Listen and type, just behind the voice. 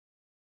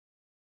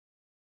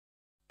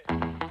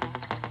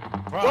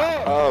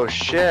Oh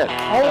shit.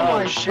 Oh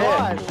my shit.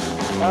 god.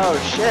 Oh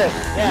shit.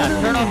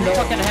 Yeah, turn off your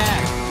fucking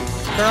hack.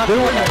 Turn off your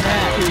fucking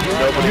hack.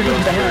 Nobody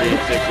goes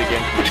 36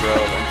 against me, bro.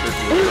 I'm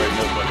searching for right,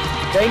 nobody.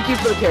 Thank you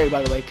for the carry,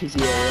 by the way, because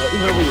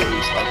nobody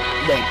really stuff.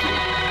 Thank you.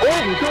 Oh,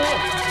 go on.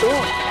 Go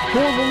on. Go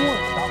on, one more.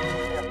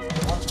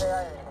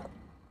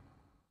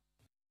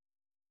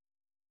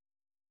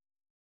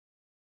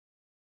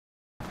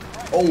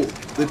 Oh,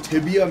 the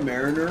Tibia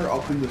Mariner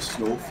up in the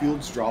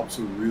snowfields drops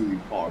a really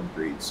pog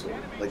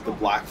greatsword. Like the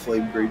Black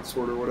Flame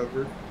greatsword or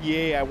whatever.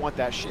 Yeah, I want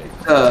that shit.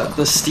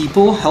 The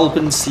steeple,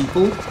 Helpin'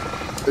 Steeple.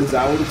 Is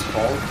that what it's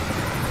called?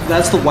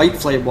 That's the white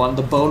flame one,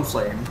 the bone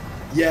flame.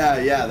 Yeah,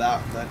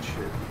 that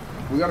shit.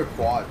 We got a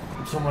quad.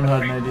 Someone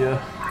had an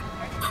idea.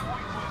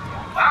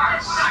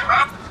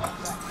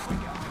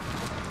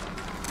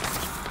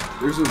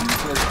 There's a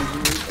retard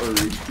prisoner or a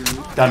rage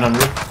prisoner. Down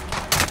under.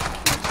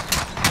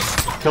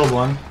 Killed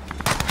one.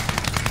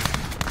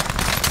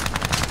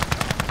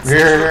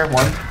 Here,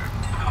 one.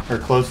 Or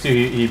close to,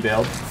 he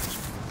bailed.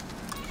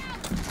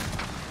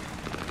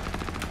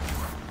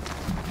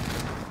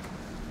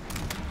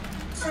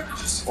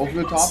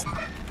 Ultimate top.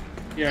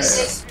 Yeah.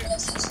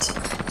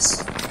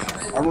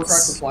 Armor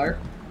crack the flyer.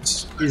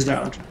 He's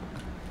down.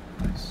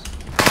 Nice.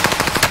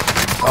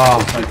 Oh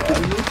my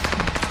god.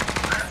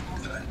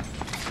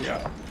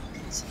 Yeah.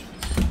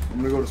 I'm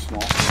gonna go to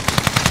small.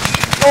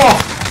 Oh!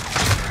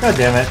 God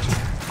damn it.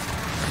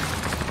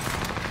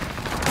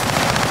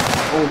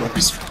 Oh,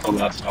 that's on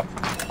that top.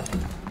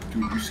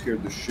 Dude, you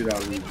scared the shit out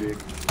of me, Jake.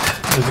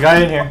 There's a guy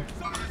in here.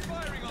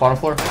 Bottom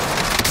floor.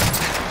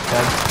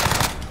 Dead.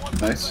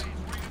 Nice.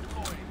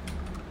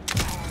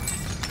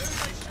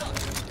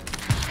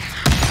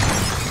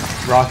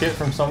 Rocket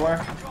from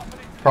somewhere.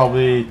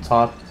 Probably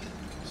top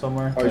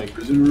somewhere. Like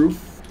prison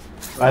roof?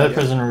 Either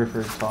prison roof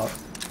or top.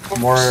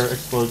 More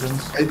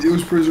explosions. It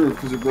was prison roof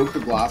because it broke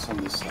the glass on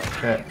this side.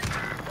 Okay.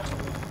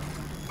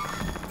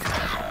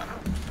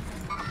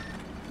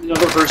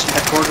 Another person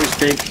at corners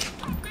big.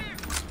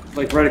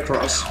 Like right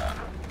across.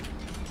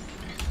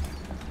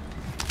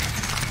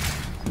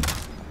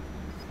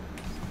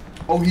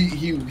 Oh,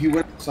 he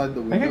went outside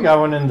the window. I think I got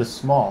one in the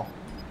small.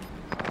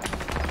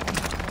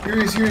 Here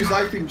he is,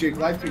 live thing, Jake,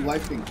 live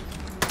thing.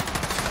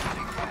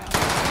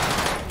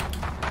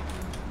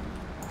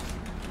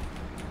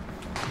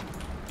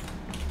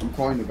 I'm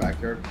calling the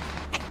backyard.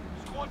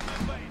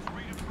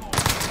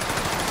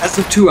 As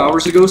of 2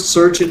 hours ago,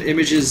 search and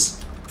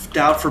images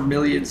down for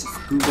millions of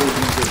Google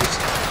users.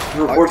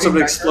 Reports of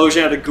an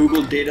explosion at a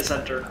Google data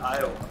center in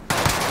Iowa.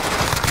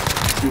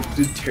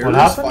 Did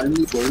terrorists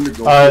finally learn to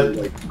go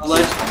for,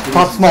 like...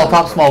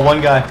 Top small,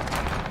 one guy.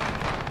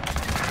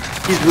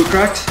 He's blue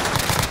cracked.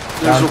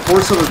 There's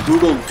reports of a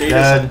Google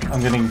data center.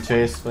 I'm getting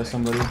chased by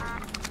somebody.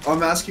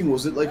 I'm asking,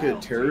 was it like a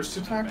terrorist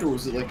attack or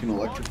was it like an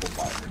electrical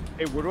fire?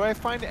 Hey, where do I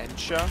find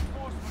Ensha?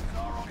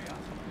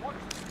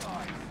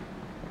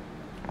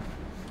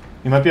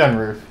 He might be on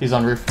roof. He's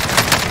on roof.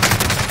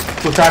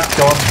 Blue crack,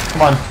 kill him.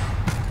 Come on.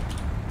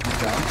 He's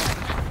down.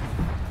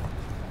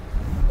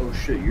 Oh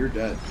shit, you're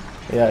dead.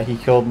 Yeah, he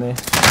killed me.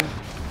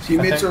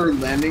 Teammates are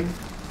landing.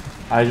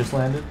 I just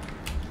landed.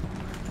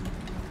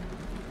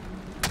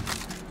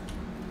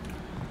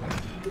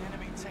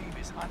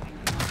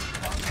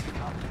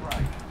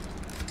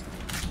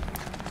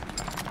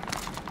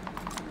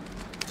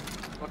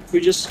 We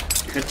just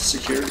head to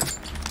security.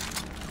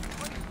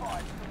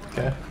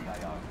 Okay.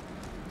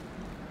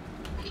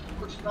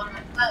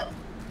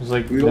 There's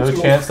like no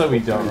chance that we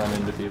don't run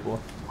into people.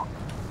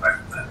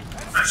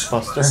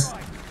 Buster.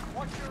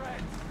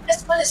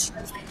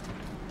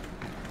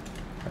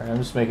 Alright, I'm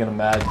just making a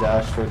mad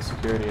dash towards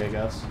security, I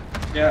guess.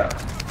 Yeah.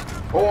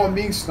 Oh, I'm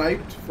being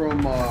sniped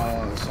from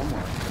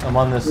somewhere. I'm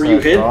on this Were you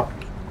hit? drop.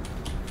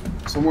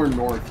 Somewhere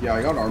north. Yeah,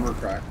 I got armor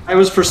crack. I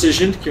was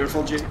precision.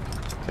 Careful, Jake.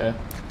 Okay.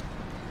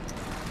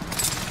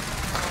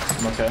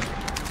 I'm okay.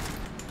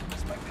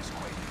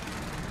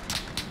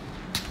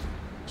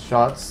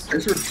 Shots.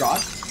 Is there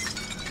shots?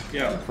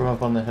 Yeah. From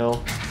up on the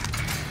hill.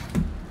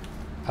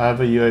 I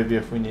have a UAV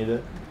if we need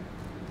it.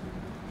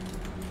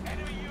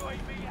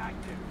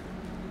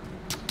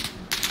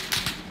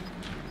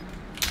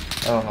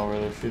 I don't know where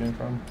they're shooting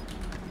from.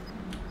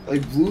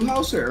 Like blue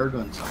house or air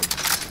gun sight?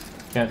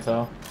 Can't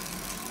tell.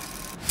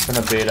 I'm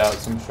gonna bait out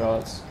some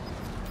shots.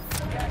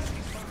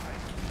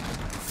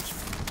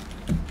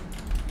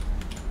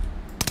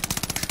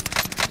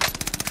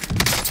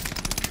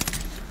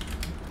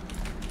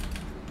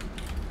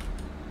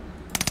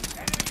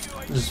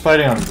 Just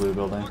fighting on the blue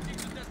building.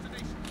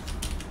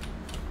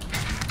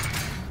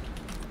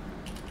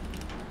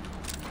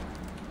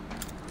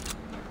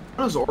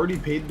 I was already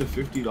paid the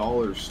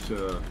 $50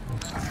 to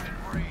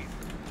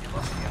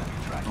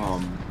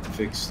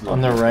fix the...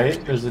 On the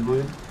right, there's a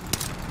dude.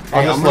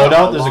 Hey, On this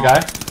loadout, there's a guy.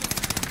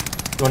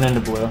 Going into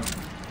blue.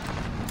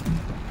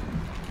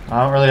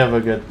 I don't really have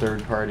a good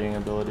third partying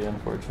ability,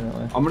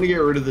 unfortunately. I'm gonna get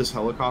rid of this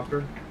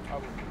helicopter.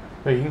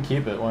 Wait, you can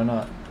keep it, why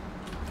not?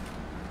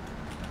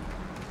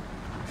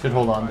 Should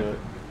hold on to it,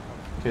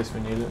 in case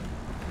we need it.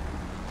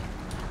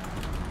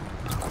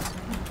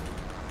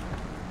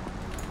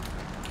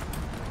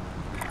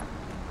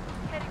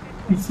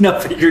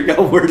 Not figuring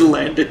out where to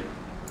land it.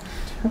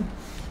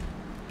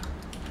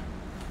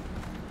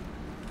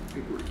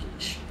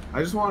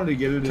 I just wanted to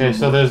get it. Okay,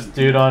 so there's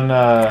dude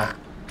on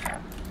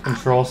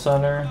control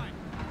center.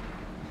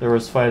 There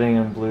was fighting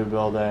in blue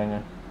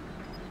building.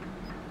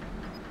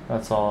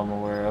 That's all I'm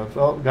aware of.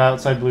 Oh, guy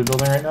outside blue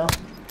building right now.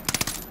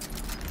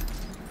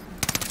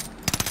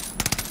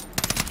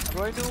 How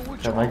do I know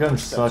which Yeah, my armor gun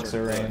sets sucks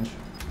are at good? range.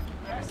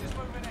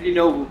 You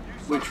know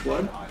which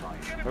one?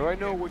 How do I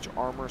know which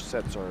armor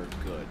sets are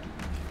good?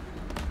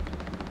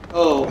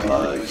 Oh,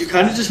 you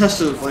kind of just has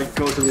to like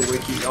go to the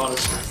wiki,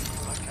 honestly.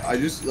 I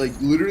just like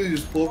literally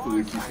just pull up the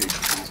wiki page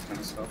for this kind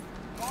of stuff.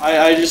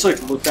 I just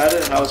like looked at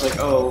it and I was like,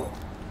 oh,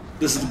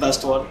 this is the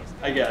best one,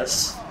 I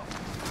guess.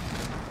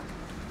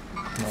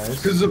 Nice.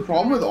 Because the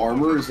problem with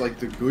armor is like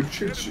the good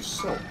shit's just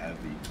so heavy.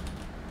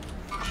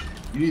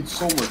 You need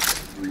so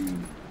much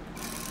green.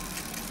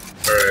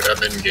 Alright,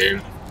 I'm in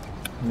game.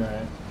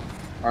 Alright.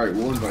 Alright,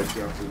 we'll invite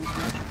you after this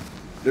match.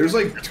 There's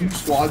like 2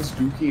 squads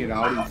duking it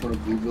out in front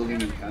of blue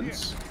building and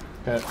tents.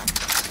 Okay.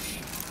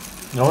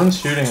 No one's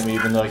shooting at me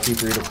even though I keep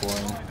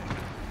redeploying.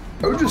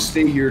 I would just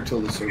stay here till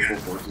the circle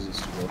forces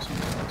us to go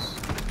somewhere else.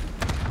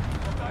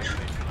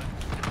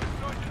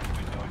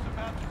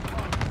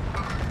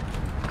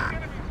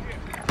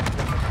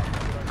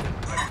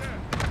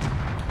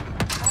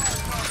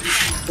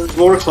 There's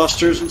more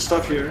clusters and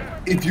stuff here.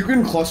 If you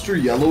can cluster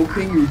yellow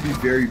ping, it would be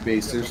very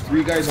base. There's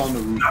 3 guys on the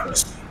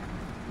roof.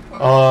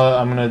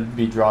 I'm gonna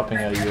be dropping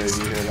a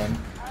UAV here then.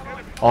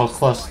 All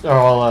cluster, or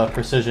all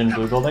precision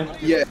blue building.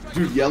 Yeah,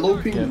 dude,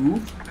 yellow ping Yep.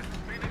 roof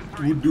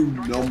would do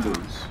numbers.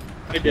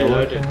 I did.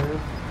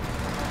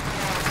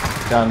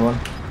 Down one.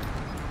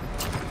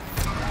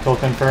 Kill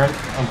confirmed.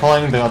 I'm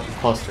pulling the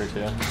cluster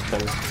too.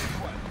 Because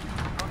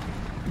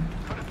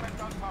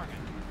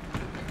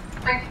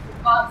I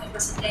forgot there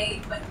was a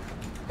day when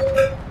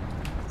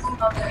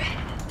another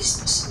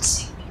business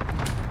missing.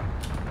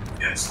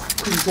 Yes.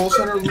 Control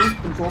center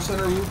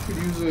roof could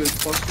use a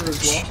cluster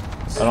as well.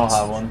 I don't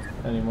have one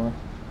anymore.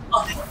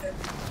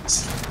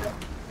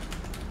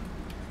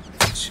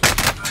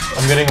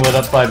 I'm getting lit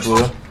up by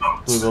blue.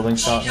 Blue building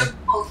shot me.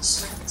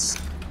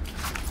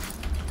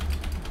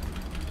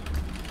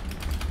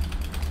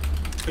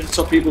 And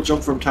some people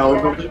jump from tower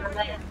building.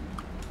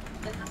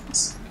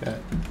 Okay.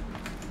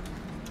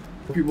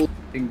 People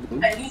in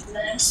blue. I knew the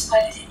names,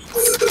 but I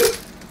didn't.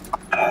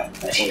 Oh,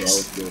 that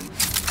was good.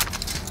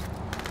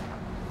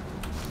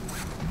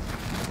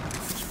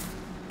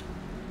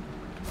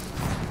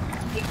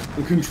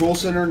 The control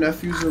center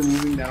nephews are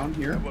moving down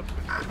here.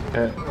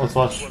 Okay, let's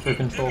watch for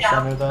control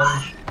center then.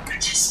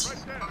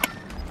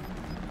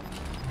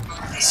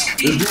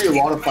 There's gonna be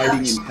a lot of fighting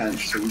in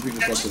tents, so we can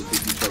just let them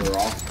pick each other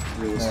off,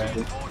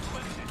 realistically.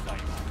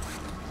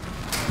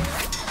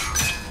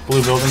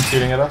 Blue building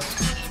shooting at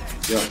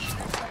us. Yeah.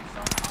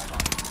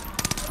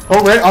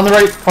 Oh, right, on the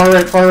right, far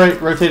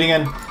right, rotating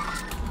in.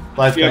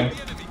 Live ping.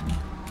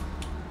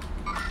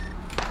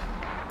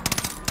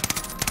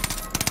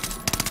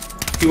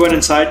 He went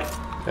inside.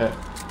 Okay.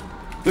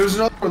 There's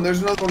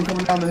another one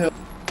coming down the hill.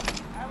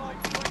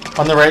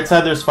 On the right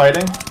side, there's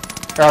fighting.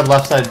 Or on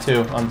left side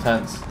too, on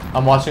tents.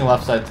 I'm watching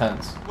left side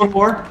tents. One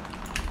more.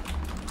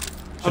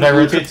 Should I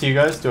rotate to you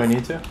guys? Do I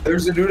need to?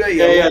 There's a dude at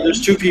Yeah, yellow. yeah,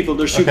 there's 2 people.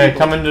 There's 2 Okay, people.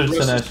 come into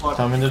Dinesh.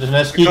 Come into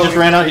Dinesh. He just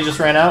ran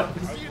out.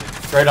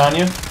 Right on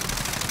you.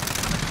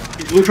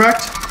 He's blue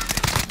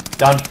tracked.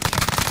 Down.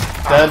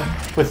 Dead.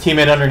 With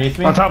teammate underneath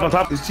me. On top.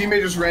 His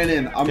teammate just ran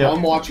in.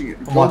 I'm watching it.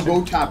 I'm watching.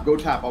 Go tap.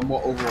 I'm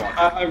overwatching.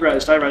 I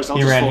rezzed. I'll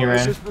He just ran. forward.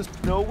 Does the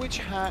Snow Witch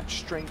hat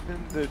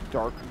strengthen the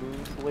Dark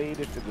Moon blade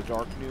if the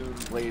Dark Moon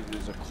blade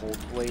is a cold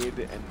blade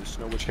and the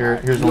Snow Witch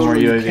hat... Here's one more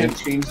You UAV. can't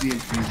change the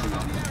infusion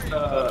on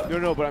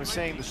it. No, but I'm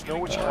saying the Snow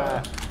Witch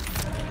hat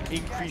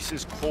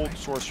increases cold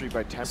sorcery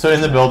by 10%. So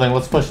in the building,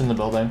 let's push in the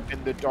building.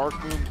 And the Dark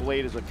Moon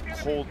blade is a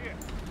cold...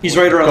 He's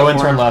right around Go the and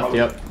corner. turn left,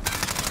 yep.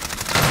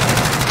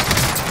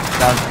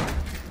 Down.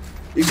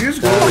 If you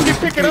just go Oh, and you just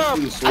pick it take up!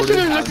 the I sword, should've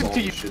it has listened all to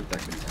the you. shit that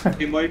can-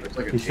 He might. It's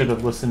like a He should have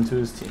table. listened to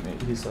his teammate,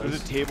 he There's a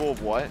says. table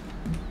of what?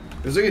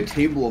 There's like a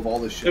table of all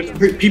the shit.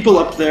 There's people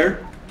up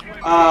there.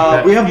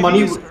 We have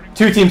money.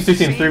 Two teams,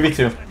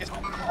 3v2.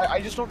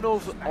 I just don't know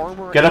if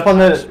armor... Get up on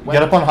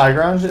high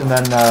ground, and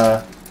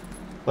then,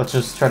 let's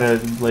just try to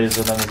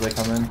laser them as they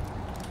come in.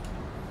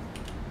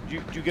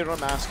 Do you get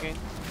what I'm asking?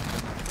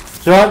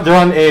 They're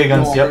on A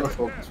guns, No, I'm yep. gonna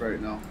focus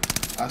right now.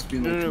 Ask me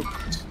No,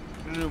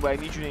 but I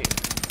need you to...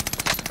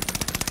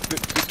 The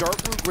Dark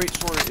Moon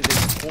Greatsword is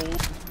a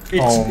cold...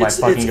 Oh my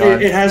fucking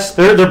god. It has.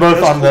 They're both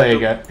it has on the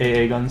cold-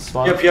 AA gun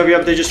spot.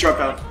 Yep. They just dropped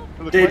down.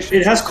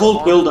 It has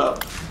cold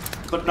build-up,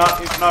 but not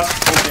cold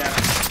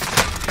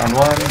damage. Down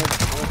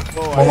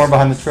one. One more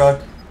behind the truck.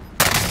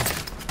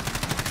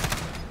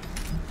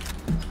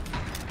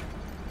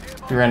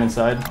 He ran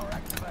inside.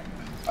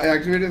 I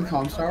activated the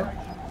comms tower.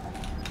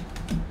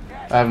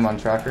 I have him on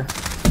tracker.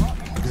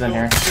 He's in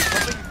here.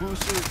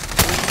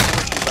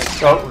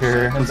 Oh,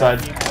 here, inside.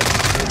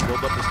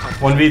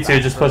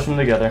 1v2, just push them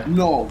together.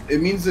 No,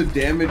 it means the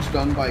damage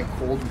done by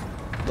cold,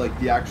 like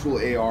the actual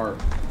AR. Of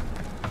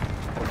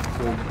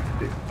cold,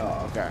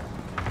 Okay.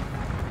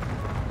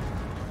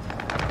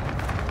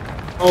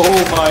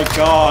 Oh my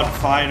god,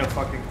 fine a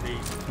fucking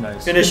thief.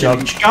 Nice. Finish Good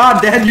him. job.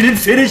 God damn, you didn't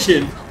finish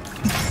him!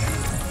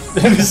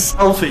 It was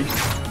selfie.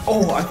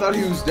 Oh, I thought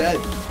he was dead.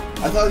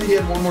 I thought he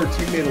had one more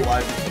teammate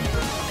alive.